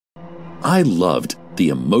I loved the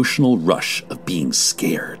emotional rush of being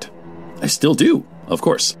scared. I still do, of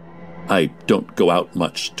course. I don't go out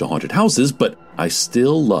much to haunted houses, but I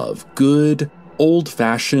still love good,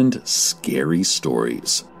 old-fashioned, scary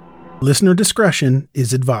stories. Listener discretion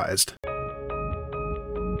is advised.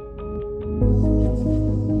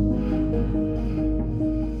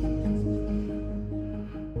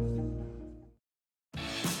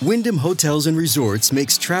 Wyndham Hotels and Resorts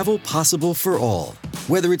makes travel possible for all.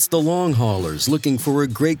 Whether it's the long haulers looking for a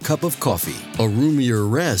great cup of coffee, a roomier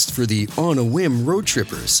rest for the on-a-whim road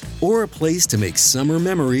trippers, or a place to make summer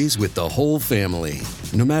memories with the whole family.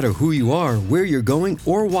 No matter who you are, where you're going,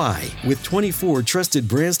 or why, with 24 trusted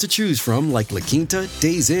brands to choose from like La Quinta,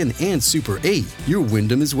 Days Inn, and Super 8, your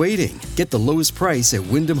Wyndham is waiting. Get the lowest price at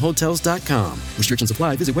wyndhamhotels.com. Restrictions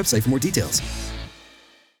apply. Visit website for more details.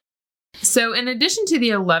 So in addition to the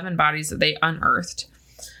 11 bodies that they unearthed,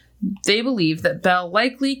 they believe that Belle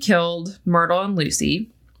likely killed Myrtle and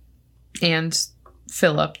Lucy and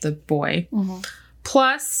Philip, the boy,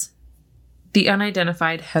 plus the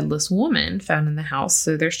unidentified headless woman found in the house.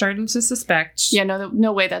 So they're starting to suspect... Yeah,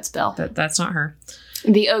 no way that's Belle. That's not her.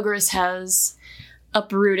 The ogress has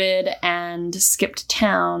uprooted and skipped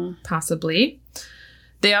town. Possibly.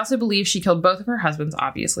 They also believe she killed both of her husbands.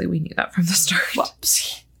 Obviously, we knew that from the start.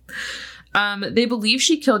 Whoops. They believe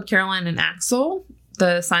she killed Caroline and Axel.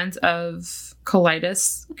 The signs of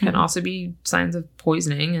colitis can also be signs of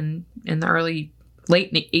poisoning, and in the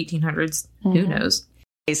late 1800s, who knows?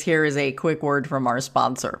 Here is a quick word from our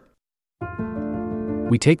sponsor.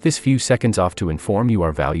 We take this few seconds off to inform you,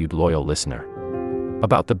 our valued loyal listener,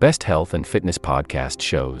 about the best health and fitness podcast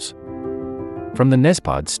shows from the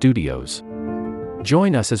Nespod Studios.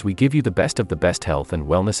 Join us as we give you the best of the best health and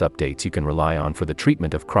wellness updates you can rely on for the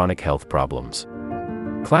treatment of chronic health problems.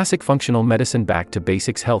 Classic functional medicine back to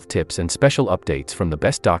basics health tips and special updates from the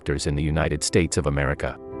best doctors in the United States of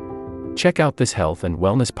America. Check out this health and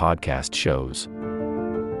wellness podcast shows.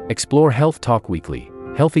 Explore Health Talk Weekly,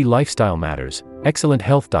 Healthy Lifestyle Matters, Excellent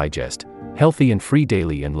Health Digest, Healthy and Free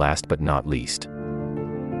Daily, and last but not least,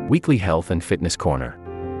 Weekly Health and Fitness Corner.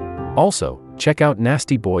 Also, check out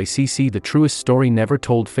Nasty Boy CC, the truest story never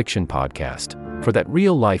told fiction podcast, for that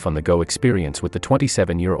real life on the go experience with the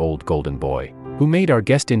 27-year-old golden boy, who made our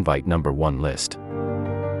guest invite #1 list.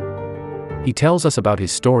 He tells us about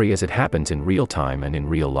his story as it happens in real time and in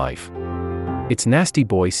real life. It's Nasty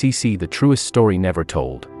Boy CC, the truest story never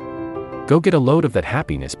told. Go get a load of that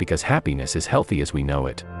happiness, because happiness is healthy as we know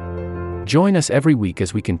it. Join us every week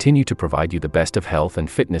as we continue to provide you the best of health and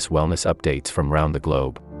fitness wellness updates from around the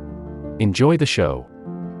globe. Enjoy the show.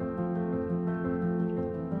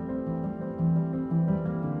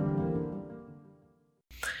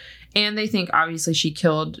 And they think, obviously, she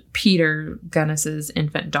killed Peter Gunness's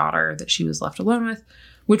infant daughter that she was left alone with,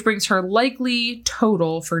 which brings her likely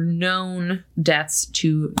total for known deaths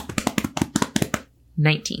to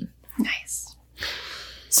 19. Nice.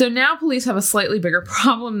 So now police have a slightly bigger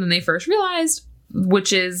problem than they first realized,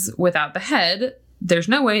 which is, without the head, there's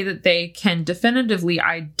no way that they can definitively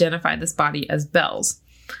identify this body as Belle's.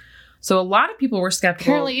 So a lot of people were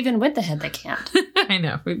skeptical. Apparently, even with the head, they can't. I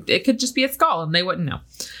know. It could just be a skull and they wouldn't know.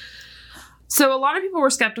 So a lot of people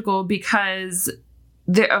were skeptical because,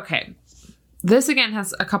 this again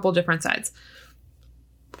has a couple different sides.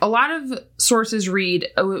 A lot of sources read,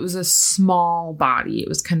 it was a small body. It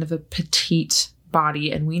was kind of a petite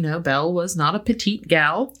body. And we know Belle was not a petite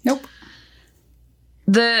gal. Nope.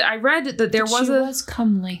 I read that she was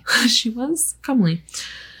comely. She was comely.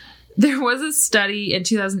 There was a study in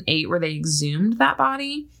 2008 where they exhumed that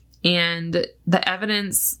body, and the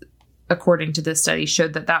evidence, according to this study,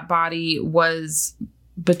 showed that body was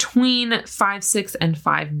between 5'6" and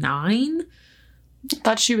 5'9". I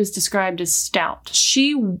thought she was described as stout.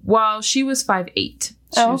 She was 5'8".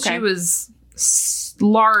 She was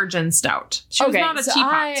large and stout. She was not a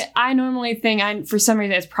teapot. I normally think, for some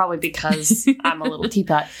reason, it's probably because I'm a little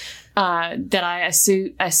teapot, that I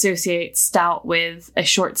associate stout with a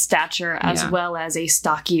short stature as well as a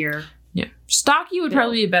stockier. Yeah. Stocky would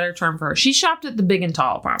probably be a better term for her. She shopped at the Big and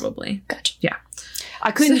Tall, probably. Gotcha. Yeah.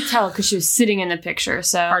 I couldn't tell because she was sitting in the picture,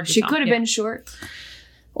 so she could have been short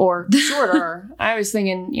or shorter. I was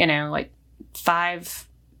thinking, like 5'6",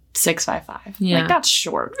 5'5". Yeah. Like, that's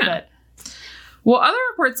short, but... Well, other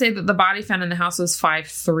reports say that the body found in the house was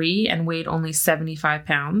 5'3" and weighed only 75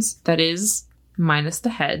 pounds. That is minus the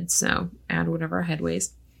head, so add whatever a head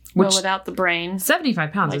weighs. Without the brain.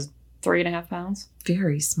 75 pounds is 3.5 pounds.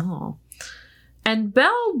 Very small. And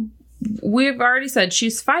Belle, we've already said,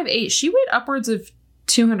 she's 5'8". She weighed upwards of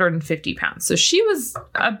 250 pounds. So she was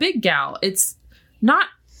a big gal. It's not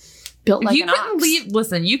built like you an couldn't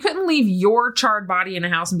ox. you couldn't leave your charred body in a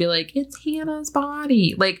house and be like, it's Hannah's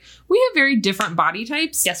body. Like, we have very different body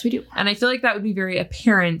types. Yes, we do. And I feel like that would be very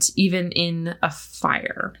apparent even in a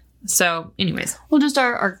fire. So, anyways. Well, just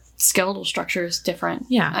our skeletal structure is different.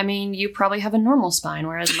 Yeah. I mean, you probably have a normal spine,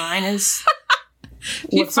 whereas mine is...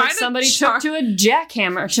 You looks like find a somebody took a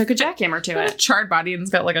jackhammer to A it. charred body and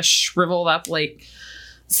it's got like a shriveled up, like,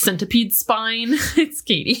 centipede spine. It's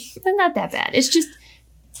Katie. It's not that bad. It's just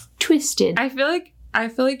twisted. I feel like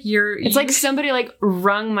It's like somebody like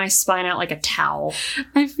wrung my spine out like a towel.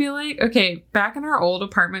 I feel like, okay, back in our old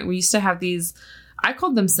apartment, we used to have these, I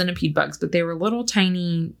called them centipede bugs, but they were little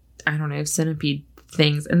tiny, I don't know, centipede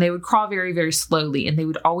things. And they would crawl very, very slowly. And they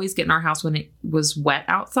would always get in our house when it was wet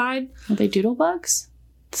outside. Are they doodle bugs?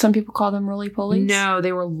 Some people call them roly-polies. No,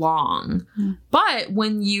 they were long. But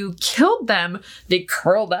when you killed them, they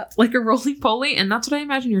curled up like a roly-poly. And that's what I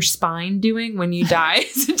imagine your spine doing when you die.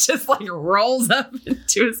 It just like rolls up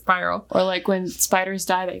into a spiral. Or like when spiders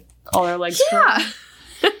die, all their legs Yeah.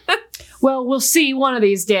 curl. Well, we'll see one of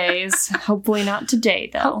these days. Hopefully not today,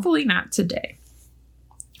 though. Hopefully not today.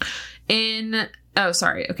 On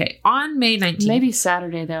May 19th. Maybe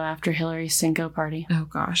Saturday, though, after Hillary's Cinco party. Oh,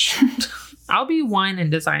 gosh. I'll be wine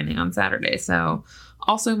and designing on Saturday, so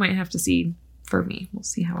also might have to see for me. We'll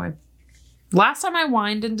see how I... Last time I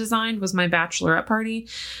wined and designed was my bachelorette party,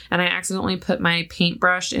 and I accidentally put my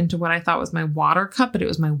paintbrush into what I thought was my water cup, but it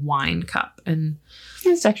was my wine cup, and...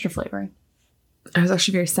 It's extra flavoring. I was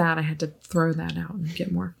actually very sad I had to throw that out and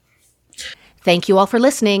get more. Thank you all for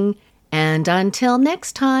listening, and until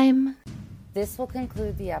next time... This will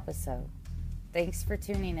conclude the episode. Thanks for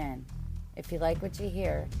tuning in. If you like what you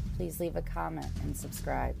hear, please leave a comment and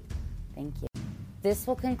subscribe. Thank you. This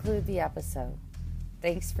will conclude the episode.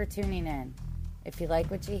 Thanks for tuning in. If you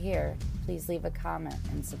like what you hear, please leave a comment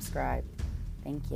and subscribe. Thank you.